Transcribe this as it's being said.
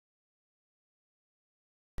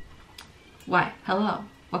Why, hello,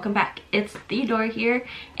 welcome back. It's itsTeodore here,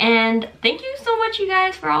 and thank you so much, you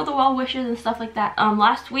guys, for all the well wishes and stuff like that.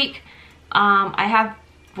 Last week, I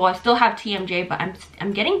still have TMJ, but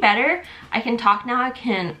I'm getting better. I can talk now. I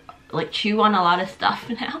can like chew on a lot of stuff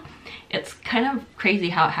now. It's kind of crazy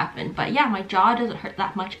how it happened, but yeah, my jaw doesn't hurt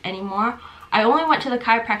that much anymore. I only went to the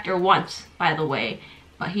chiropractor once, by the way,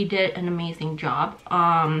 but he did an amazing job.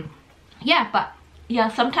 Yeah,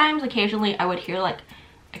 sometimes occasionally I would hear like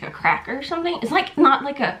a crack or something. It's like not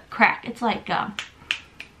like a crack, it's like I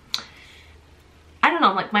don't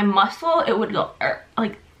know, like my muscle, it would go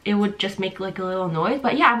like it would just make like a little noise.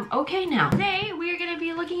 But yeah, I'm okay now. Today we are gonna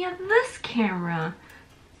be looking at this camera,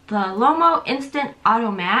 the LOMO Instant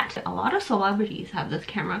AUTOMAT. A lot of celebrities have this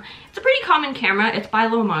camera. It's a pretty common camera. It's by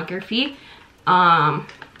Lomography.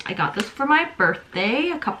 I got this for my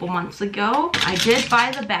birthday a couple months ago. I did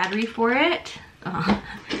buy the battery for it.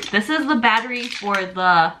 This is the battery for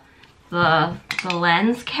the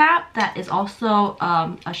lens cap that is also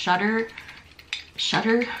a shutter.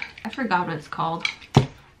 I forgot what it's called.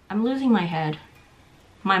 I'm losing my head.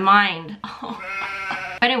 My mind.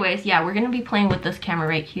 Anyways, yeah, we're gonna be playing with this camera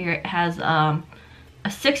right here. It has a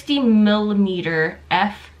 60mm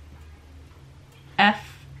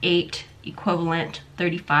f8 equivalent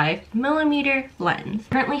 35mm lens.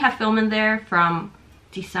 Currently have film in there from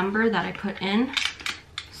December that I put in.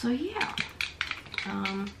 So yeah,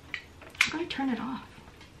 I'm gonna turn it off.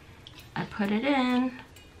 I put it in.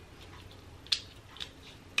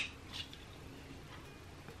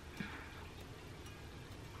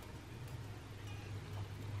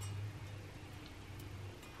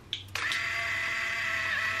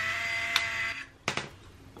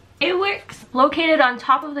 It works. Located on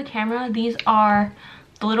top of the camera, these are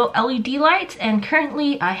the little LED lights, and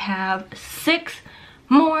currently I have 6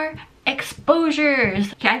 more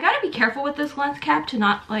exposures. Okay, I gotta be careful with this lens cap to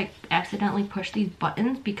not like accidentally push these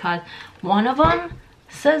buttons, because one of them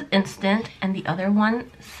says instant and the other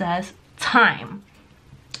one says time.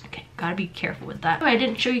 Okay, gotta be careful with that. Oh, I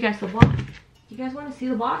didn't show you guys the box. You guys want to see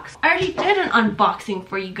the box? I already did an unboxing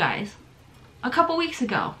for you guys a couple weeks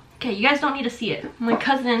ago. Okay, you guys don't need to see it. My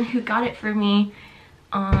cousin who got it for me,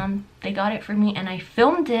 they got it for me and I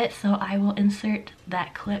filmed it, so I will insert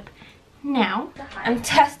that clip now. I'm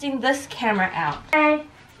testing this camera out. Okay,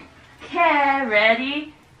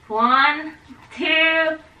 ready? 1,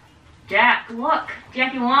 2, Jack, look.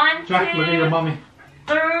 Jackie, 1, Jack, 2, look at your mommy.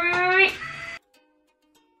 3.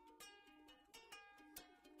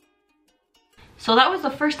 So that was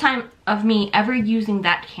the first time of me ever using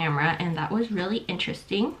that camera, and that was really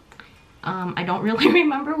interesting. I don't really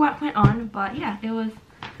remember what went on, but yeah, it was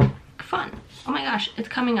fun. Oh my gosh, it's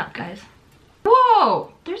coming up, guys.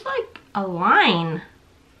 Whoa, there's like a line.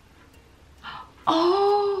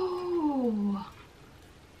 Oh,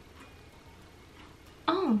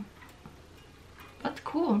 that's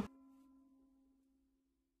cool.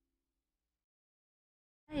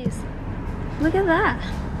 Guys, look at that.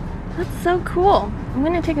 That's so cool. I'm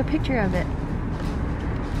gonna take a picture of it.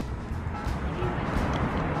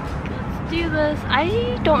 Do this.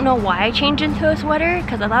 I don't know why I changed into a sweater,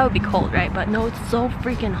 because I thought it would be cold, right? But no, it's so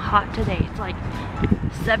freaking hot today. It's like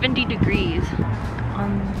 70 degrees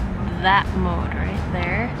on that mode right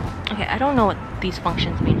there. Okay, I don't know what these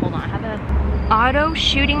functions mean. Hold on. I have a auto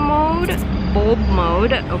shooting mode, bulb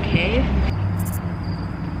mode. Okay.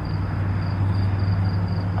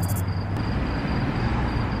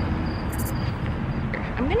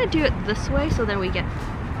 I'm gonna do it this way so that we get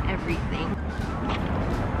everything.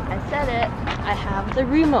 I said it, I have the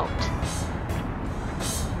remote.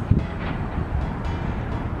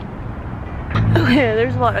 Okay,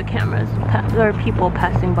 there's a lot of cameras. There are people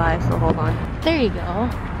passing by, so hold on. There you go.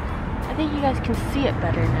 I think you guys can see it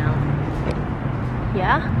better now.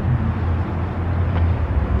 Yeah?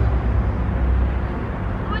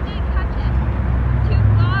 Oh, I didn't catch it. Too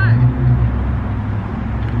far.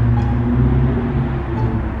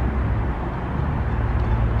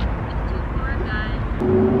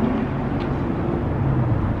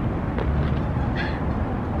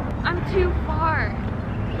 Too far.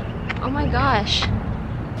 Oh my gosh.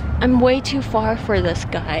 I'm way too far for this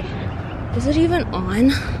guy. Is it even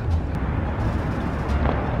on?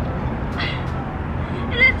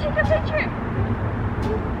 And then take a picture.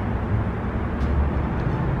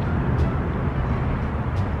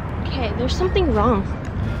 Okay, there's something wrong.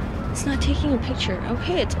 It's not taking a picture.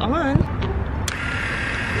 Okay, it's on.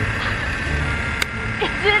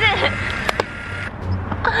 It didn't.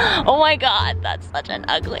 Oh my god, that's such an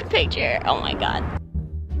ugly picture. Oh my god.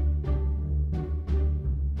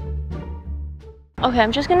 Okay,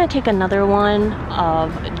 I'm just gonna take another one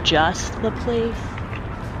of just the place.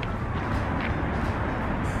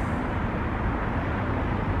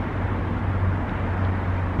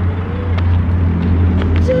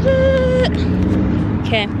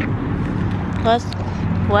 Okay, let's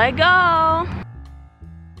let go.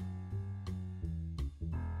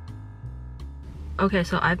 Okay,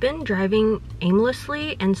 so I've been driving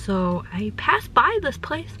aimlessly, and so I passed by this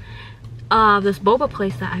place, this boba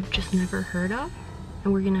place that I've just never heard of,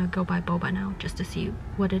 and we're gonna go buy boba now just to see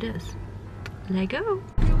what it is. Let go.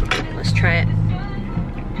 Let's try it.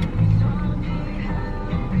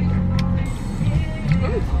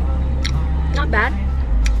 Not bad.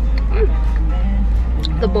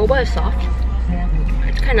 The boba is soft.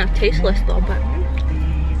 It's kind of tasteless though, but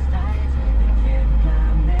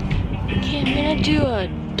okay, I'm gonna do a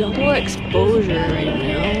double exposure right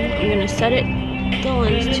now. I'm gonna set it the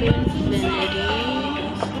lens to infinity. I'm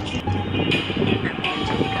gonna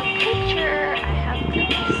take a picture. I have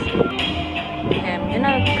this. Okay, I'm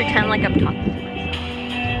gonna pretend like I'm talking to myself.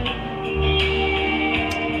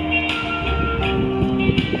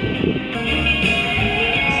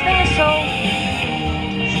 This is so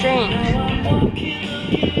strange.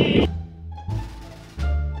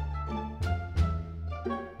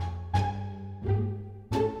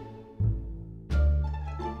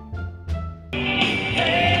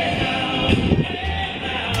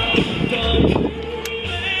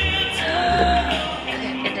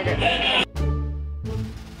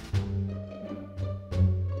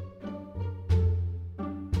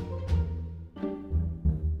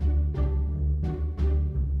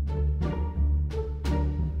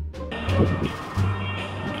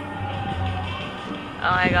 Oh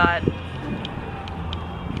my god.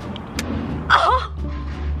 Oh!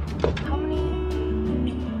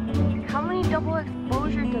 How many double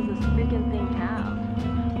exposure does this freaking thing have?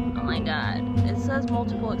 Oh my god. It says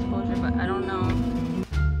multiple exposure, but I don't know.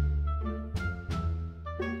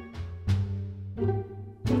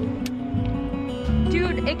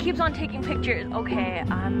 Dude, it keeps on taking pictures. Okay,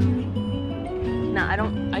 no,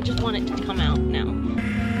 I just want it to come out now.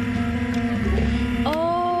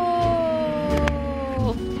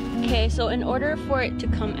 Okay, so in order for it to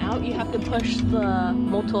come out, you have to push the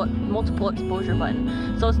multiple exposure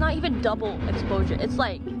button. So it's not even double exposure. It's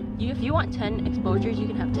like, if you want 10 exposures, you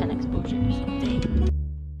can have 10 exposures.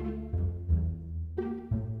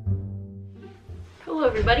 Hello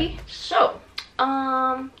everybody. So,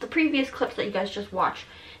 the previous clips that you guys just watched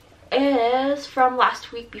is from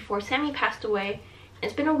last week before Sammy passed away.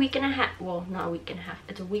 It's been a week and a half, well, not a week and a half.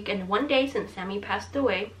 It's a week and 1 day since Sammy passed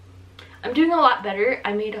away. I'm doing a lot better.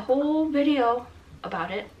 I made a whole video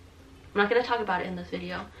about it. I'm not going to talk about it in this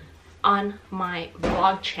video. On my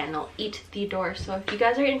vlog channel, itsTeodore. So if you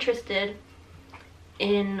guys are interested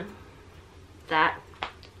in that, you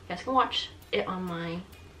guys can watch it on my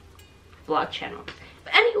vlog channel.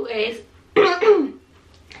 But anyways,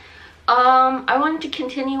 I wanted to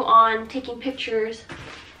continue on taking pictures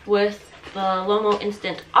with the LOMO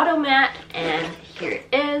Instant AUTOMAT, and here it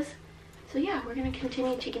is. So yeah, we're gonna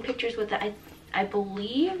continue taking pictures with it. I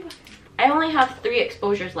believe I only have 3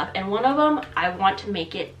 exposures left, and one of them I want to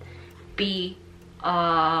make it be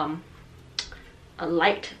a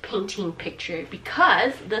light painting picture,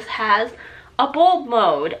 because this has a bulb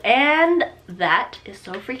mode, and that is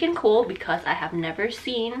so freaking cool because I have never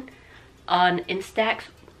seen an Instax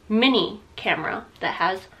mini camera that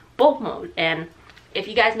has bulb mode. And if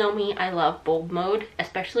you guys know me, I love bulb mode,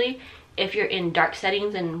 especially if you're in dark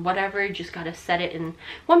settings and whatever. You just gotta set it in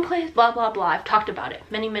one place, blah blah blah. I've talked about it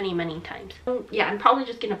many times. Yeah, I'm probably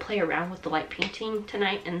just gonna play around with the light painting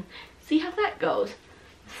tonight and see how that goes.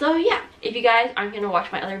 So yeah, if you guys aren't gonna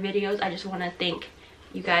watch my other videos, I just want to thank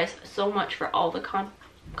you guys so much for all the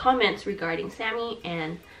comments regarding Sammy,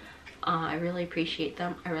 and I really appreciate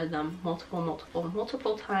them. I read them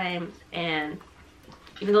multiple times, and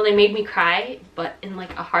even though they made me cry, but in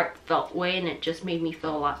like a heartfelt way, and it just made me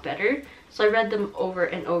feel a lot better. So I read them over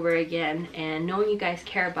and over again, and knowing you guys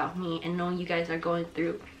care about me and knowing you guys are going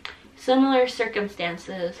through similar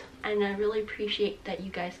circumstances, and I really appreciate that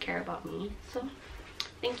you guys care about me. So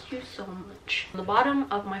thank you so much. From the bottom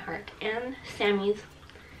of my heart and Sammy's,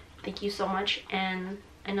 thank you so much. And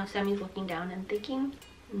I know Sammy's looking down and thinking,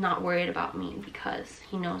 not worried about me, because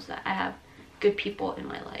he knows that I have good people in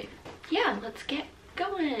my life. Yeah, let's get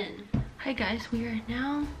going. Hi guys, we are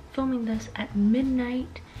now filming this at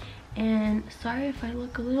midnight, and sorry if I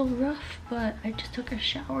look a little rough, but I just took a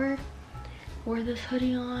shower, wore this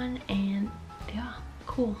hoodie on, and yeah,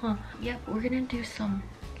 cool, huh? Yep, we're gonna do some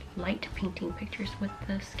light painting pictures with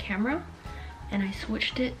this camera, and I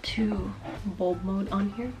switched it to bulb mode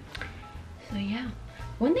on here. So yeah,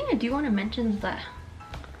 one thing I do want to mention is that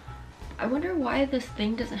I wonder why this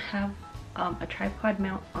thing doesn't have a tripod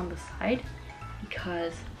mount on the side,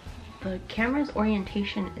 because the camera's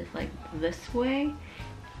orientation is like this way,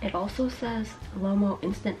 It also says LOMO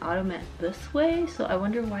Instant Automat this way, so I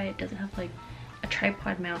wonder why it doesn't have like a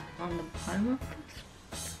tripod mount on the bottom of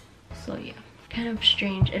this. So yeah, kind of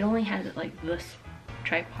strange. It only has it like this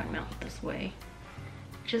tripod mount this way,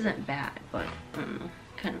 which isn't bad, but I don't know,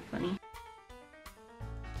 kind of funny.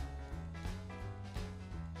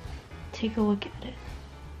 Take a look at it.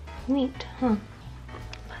 Neat, huh?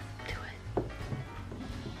 Let's do it.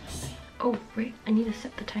 Oh, right, I need to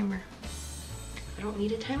set the timer. I don't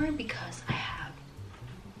need a timer because I have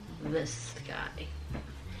this guy.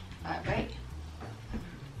 Alright,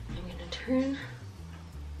 I'm gonna turn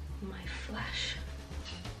my flash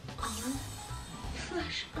on.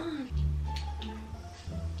 Flash on.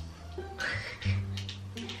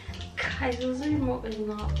 Guys, this remote is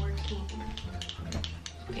not working.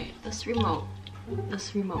 Okay, this remote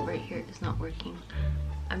right here is not working.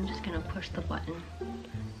 I'm just gonna push the button.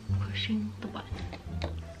 Pushing the button.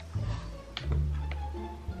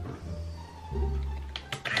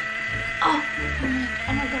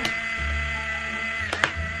 Oh my god.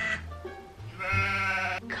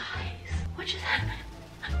 Guys, what just happened?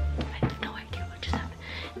 I have no idea what just happened.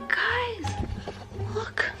 Guys,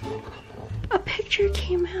 look. A picture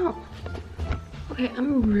came out. Okay,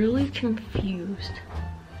 I'm really confused.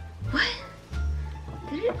 What?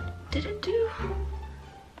 Did it do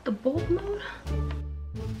the bulb mode?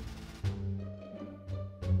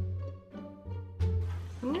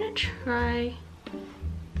 I'm gonna try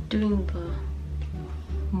doing the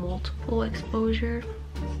multiple exposure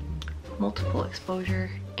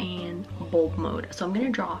and bulb mode. So I'm gonna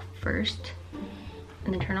draw first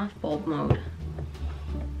and then turn off bulb mode,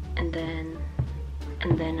 and then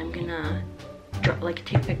I'm gonna draw, like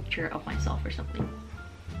take a picture of myself or something.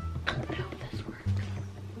 I hope this works.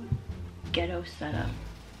 Ghetto setup.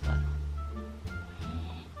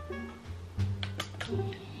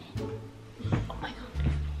 Oh my god.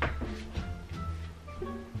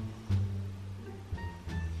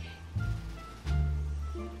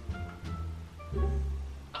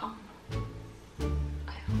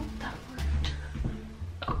 I hope that worked.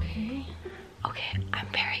 Okay, I'm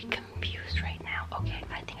very confused right now. Okay,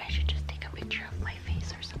 I think I should just take a picture of my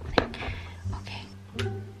face or something.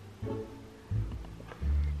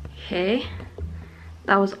 Okay,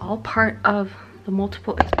 that was all part of the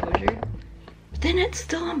multiple exposure. But then it's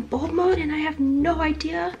still on bulb mode and I have no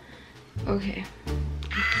idea. Okay,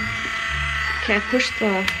 I pushed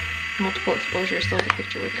the multiple exposure so the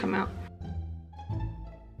picture would come out.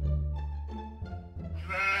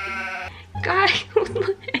 Guys, what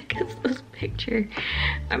the heck is this picture?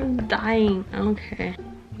 I'm dying. Okay,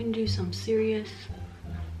 I'm gonna do some serious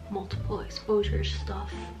multiple exposure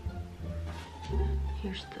stuff.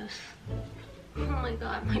 Here's this. Oh my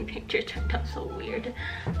god, my picture turned out so weird.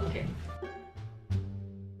 Okay.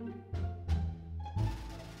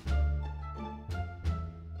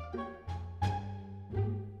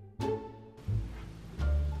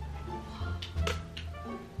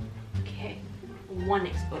 Okay, one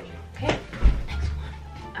exposure. Okay, next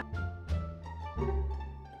one.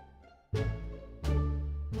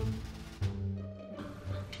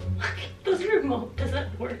 This remote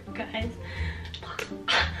doesn't work, guys.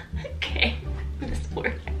 Okay, this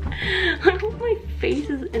worked. I hope my face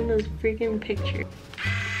is in this freaking picture.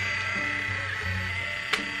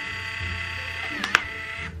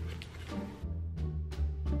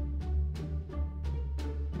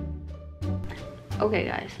 Okay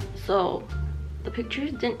guys, so the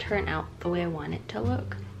pictures didn't turn out the way I want it to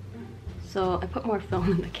look. So I put more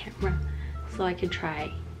film in the camera so I could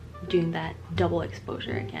try doing that double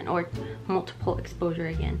exposure again, or multiple exposure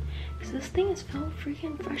again, because this thing is so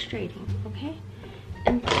freaking frustrating. Okay,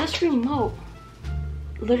 and this remote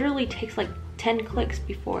literally takes like 10 clicks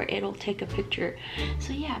before it'll take a picture.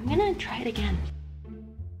 So yeah, I'm gonna try it again.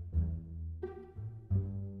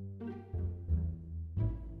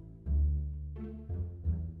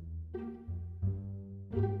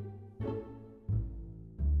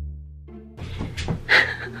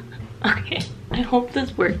 Okay, I hope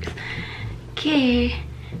this works. Okay,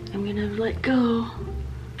 I'm gonna let go.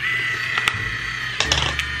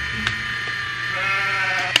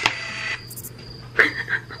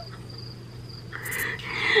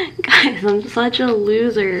 Guys, I'm such a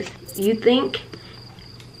loser. You think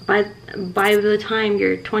by the time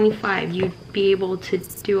you're 25 you'd be able to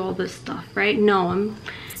do all this stuff, right? No, I'm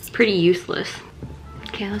pretty useless.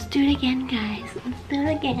 Okay, let's do it again, guys. Let's do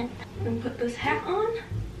it again. I'm gonna put this hat on,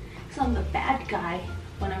 so I'm the bad guy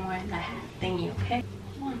when I'm wearing the hat thingy, okay?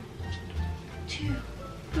 1, 2,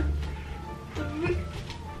 3.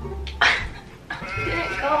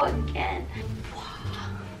 Didn't go again.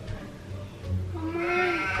 Come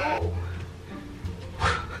on, go.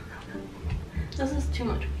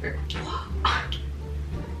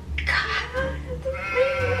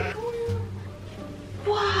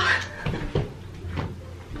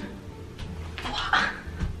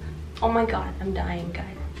 my god, I'm dying,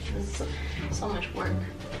 guys. This is so much work.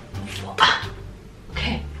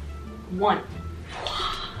 Okay, 1.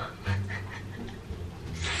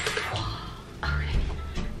 Okay,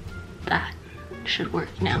 that should work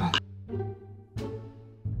now.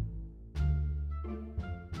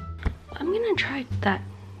 I'm gonna try that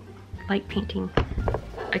light painting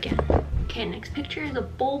again. Okay, next picture is a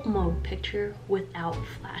bulb mode picture without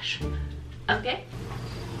flash. Okay,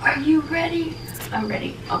 are you ready? I'm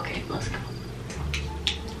ready. Okay, let's go.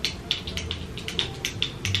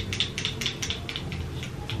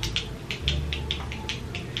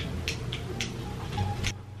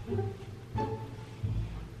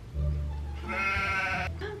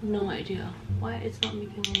 I have no idea why it's not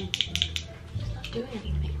making any, it's not doing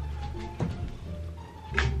anything.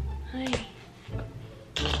 Hi.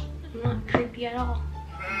 I'm not creepy at all.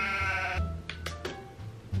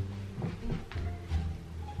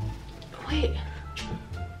 Wait.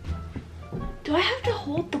 Do I have to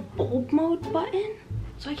hold the bulb mode button?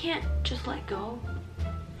 So I can't just let go?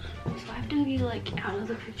 So I have to be like out of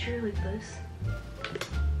the picture like this?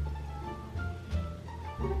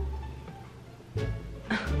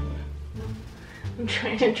 I'm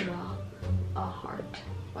trying to draw a heart,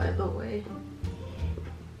 by the way.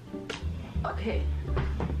 Okay.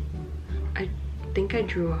 I think I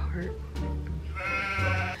drew a heart.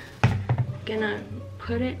 Gonna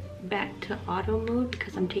put it back to auto mode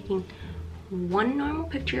because I'm taking one normal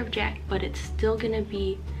picture of Jack, but it's still gonna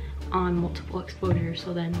be on multiple exposure,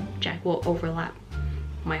 so then Jack will overlap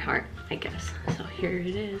my heart, I guess. So here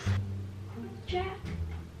it is. Jack.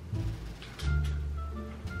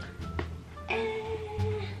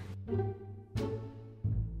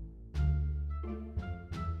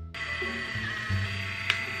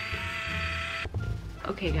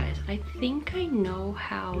 Okay guys, I think I know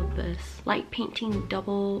how this light painting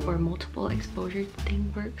double or multiple exposure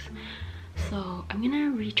thing works. So I'm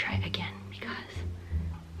gonna retry again because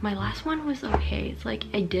my last one was okay. It's like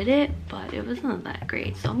I did it, but it wasn't that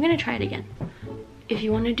great. So I'm gonna try it again. If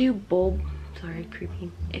you wanna do bulb, sorry,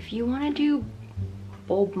 creepy. If you wanna do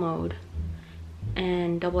bulb mode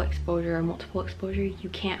and double exposure or multiple exposure, you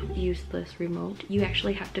can't use this remote. You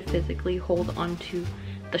actually have to physically hold onto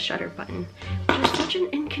the shutter button, which is such an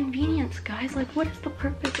inconvenience, guys. Like, what is the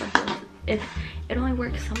purpose of this if it only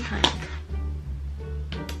works sometimes?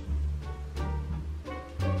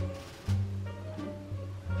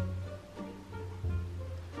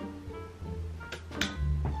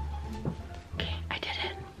 Okay, I did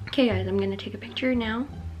it. Okay guys, I'm gonna take a picture now.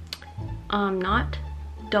 Not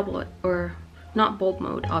double or not bulb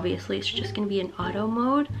mode, obviously. It's just gonna be in auto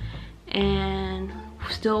mode and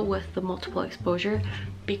still with the multiple exposure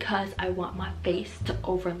because I want my face to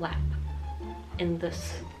overlap in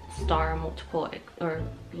this star multiple or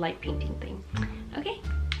light painting thing. Okay,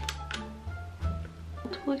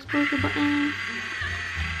 multiple exposure button.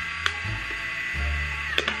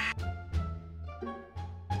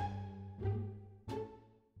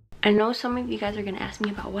 I know some of you guys are gonna ask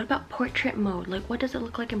me about, what about portrait mode? Like, what does it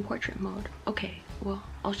look like in portrait mode? Okay, well,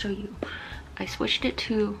 I'll show you. I switched it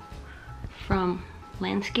from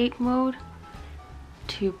landscape mode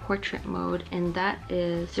to portrait mode, and that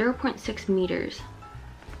is 0.6 meters.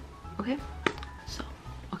 Okay, so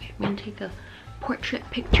okay, I'm gonna take a portrait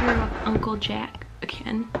picture of Uncle Jack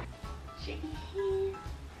again. Shake his hand.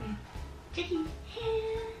 Shake his hand.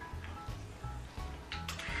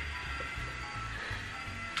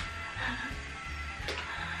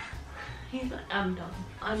 He's like, I'm done.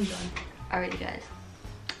 I'm done. Alrighty guys,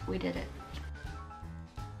 we did it.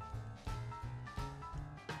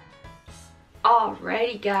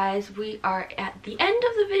 Alrighty guys, we are at the end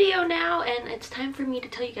of the video now, and it's time for me to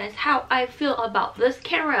tell you guys how I feel about this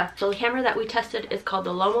camera. So the camera that we tested is called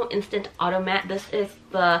the LOMO Instant Automat. This is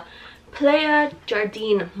the Playa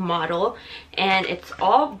Jardin model, and it's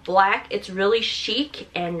all black. It's really chic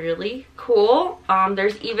and really cool.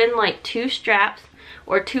 There's even like 2 straps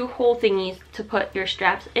or 2 hole thingies to put your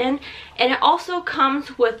straps in, and it also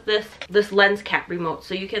comes with this lens cap remote,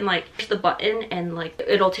 so you can like push the button and like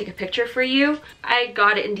it'll take a picture for you. I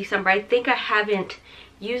got it in December. I think I haven't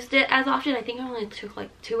used it as often. I think I only took like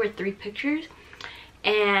 2 or 3 pictures,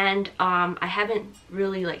 and I haven't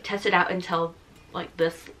really like tested out until like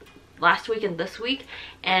this last week and this week.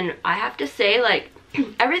 And I have to say, like,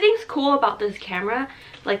 everything's cool about this camera.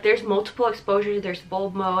 Like, there's multiple exposures, there's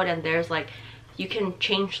bulb mode, and there's like, you can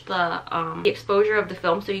change the exposure of the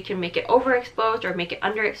film, so you can make it overexposed or make it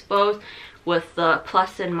underexposed with the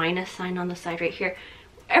plus and minus sign on the side right here.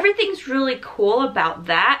 Everything's really cool about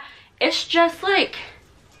that. It's just like,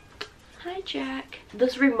 hi Jack,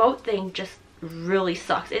 this remote thing just really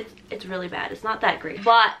sucks. It's really bad. It's not that great.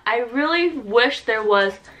 But I really wish there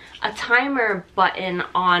was a timer button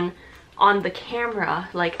on the camera.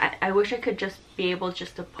 Like I wish I could just be able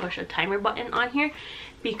just to push a timer button on here,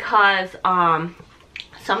 because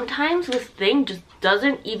sometimes this thing just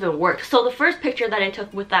doesn't even work. So the first picture that I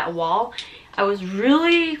took with that wall, I was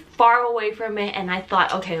really far away from it, and I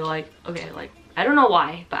thought, okay, like I don't know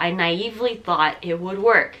why, but I naively thought it would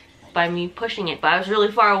work by me pushing it, but I was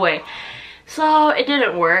really far away. So it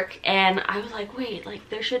didn't work, and I was like, wait, like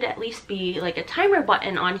there should at least be like a timer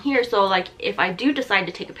button on here, so like if I do decide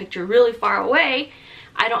to take a picture really far away,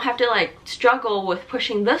 I don't have to like struggle with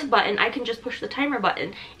pushing this button. I can just push the timer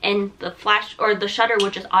button and the flash or the shutter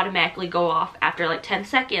would just automatically go off after like 10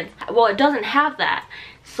 seconds. Well, it doesn't have that.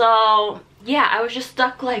 So yeah, I was just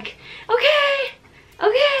stuck like, okay,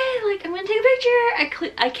 like I'm gonna take a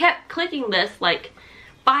picture. I kept clicking this like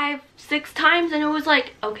 5-6 times, and it was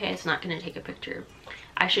like, okay, it's not gonna take a picture.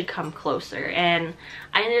 I should come closer, and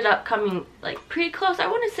I ended up coming like pretty close. I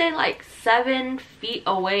want to say like 7 feet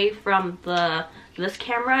away from this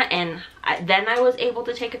camera, and then I was able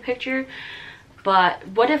to take a picture. But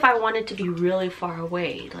what if I wanted to be really far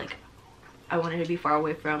away? Like I wanted to be far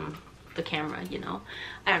away from the camera, you know?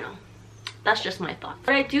 I don't know. That's just my thought.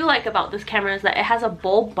 What I do like about this camera is that it has a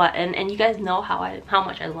bulb button, and you guys know how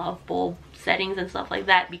much I love bulb settings and stuff like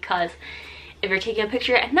that, because if you're taking a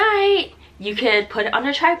picture at night, you could put it on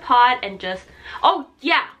a tripod and just, oh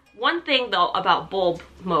yeah, one thing though about bulb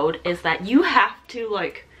mode is that you have to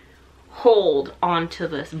like hold onto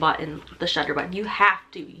this button, the shutter button. You have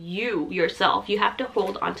to, you yourself, you have to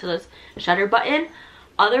hold onto this shutter button.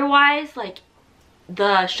 Otherwise, like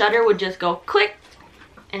the shutter would just go click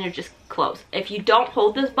and it just close. If you don't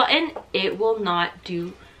hold this button, it will not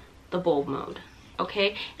do the bulb mode,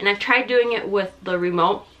 okay? And I've tried doing it with the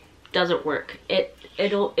remote, doesn't work. It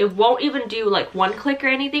won't even do like one click or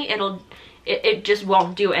anything. It just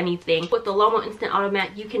won't do anything. With the LOMO Instant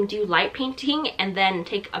Automat, you can do light painting and then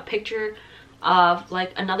take a picture of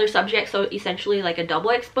like another subject, so essentially like a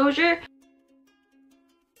double exposure.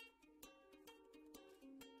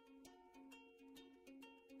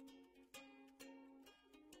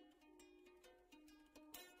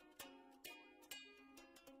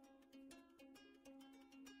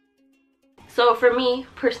 So for me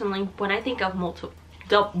personally, when I think of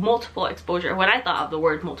multiple exposure, when I thought of the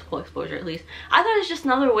word multiple exposure, at least, I thought it's just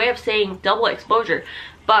another way of saying double exposure,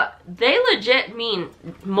 but they legit mean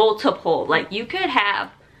multiple. Like you could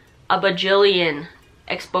have a bajillion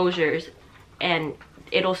exposures and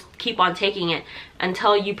it'll keep on taking it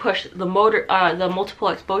until you push the multiple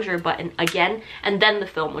exposure button again, and then the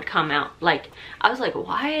film would come out. Like I was like,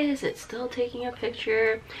 why is it still taking a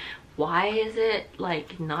picture? Why is it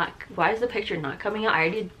like not, why is the picture not coming out? I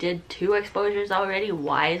already did 2 exposures already.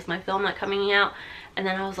 Why is my film not coming out? And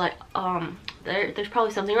then I was like, there's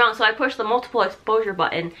probably something wrong. So I pushed the multiple exposure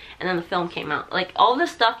button and then the film came out. Like all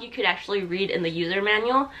this stuff you could actually read in the user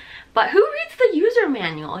manual, but who reads the user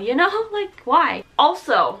manual, you know? Like why?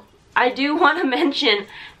 Also, I do want to mention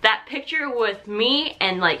that picture with me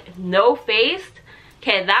and like no face.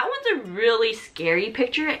 Okay, that one's a really scary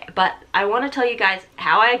picture, but I want to tell you guys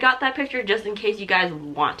how I got that picture just in case you guys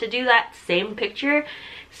want to do that same picture.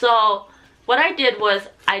 So what I did was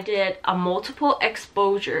I did a multiple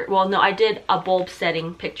exposure. Well, no, I did a bulb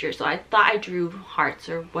setting picture. So I thought I drew hearts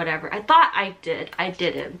or whatever. I thought I did. I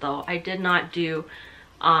didn't though. I did not do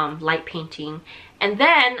light painting. And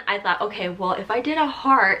then I thought, okay, well, if I did a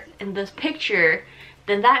heart in this picture,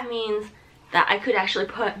 then that means that I could actually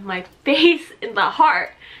put my face in the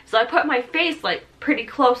heart. So I put my face like pretty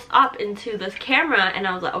close up into this camera, and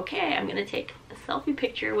I was like, okay, I'm gonna take a selfie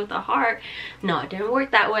picture with a heart. No, it didn't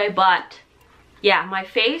work that way, but yeah, my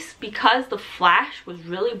face, because the flash was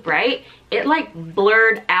really bright, it like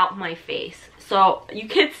blurred out my face. So you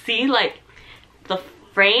could see like the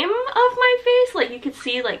frame of my face, like you could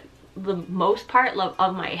see like the most part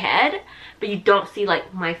of my head, but you don't see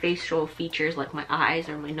like my facial features like my eyes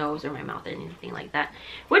or my nose or my mouth or anything like that,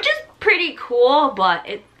 which is pretty cool, but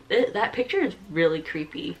that picture is really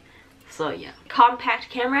creepy. So yeah, compact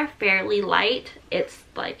camera, fairly light. It's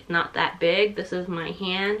like not that big. This is my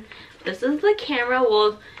hand, this is the camera.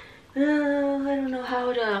 Well, I don't know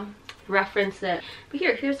how to reference it, but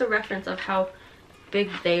here's a reference of how big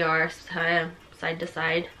they are side to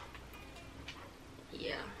side.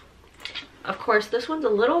 Yeah, of course this one's a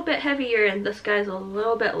little bit heavier and this guy's a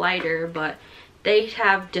little bit lighter, but they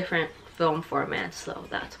have different film formats, so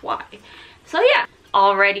that's why. So yeah,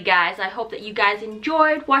 alrighty guys, I hope that you guys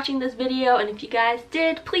enjoyed watching this video, and if you guys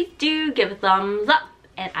did, please do give a thumbs up,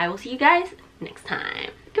 and I will see you guys next time.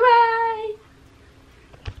 Goodbye.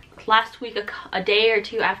 last week, a day or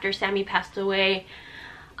two after Sammy passed away,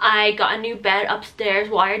 I got a new bed upstairs.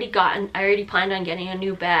 Well, I already planned on getting a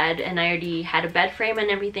new bed, and I already had a bed frame and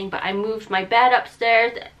everything, but I moved my bed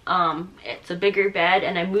upstairs. It's a bigger bed,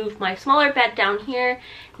 and I moved my smaller bed down here.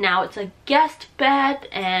 Now it's a guest bed,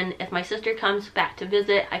 and if my sister comes back to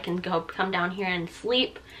visit, I can come down here and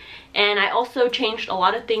sleep. And I also changed a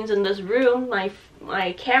lot of things in this room.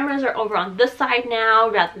 My cameras are over on this side now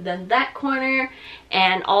rather than that corner,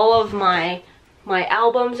 and all of my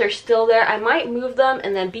albums are still there. I might move them,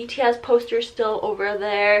 and then BTS posters still over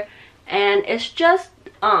there, and it's just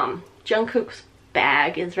Jungkook's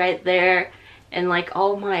bag is right there, and like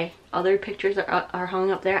all my other pictures are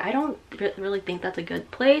hung up there. I don't really think that's a good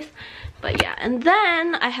place, but yeah. And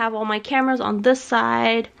then I have all my cameras on this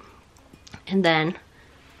side, and then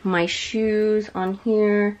my shoes on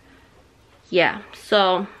here. Yeah,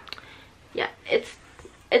 so yeah, it's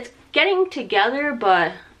getting together,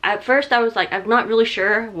 but at first I was like, I'm not really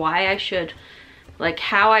sure why I should, like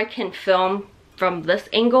how I can film from this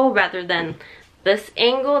angle rather than this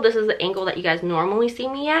angle. This is the angle that you guys normally see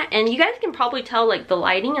me at, and you guys can probably tell like the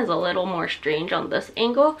lighting is a little more strange on this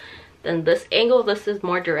angle than this angle. This is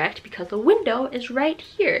more direct because the window is right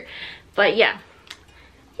here. But yeah,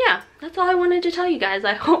 that's all I wanted to tell you guys.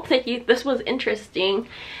 I hope that this was interesting,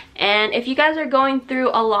 and if you guys are going through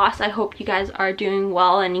a loss, I hope you guys are doing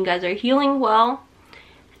well and you guys are healing well.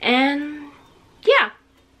 And yeah,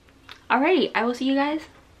 alrighty, I will see you guys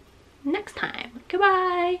next time.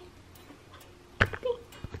 Goodbye.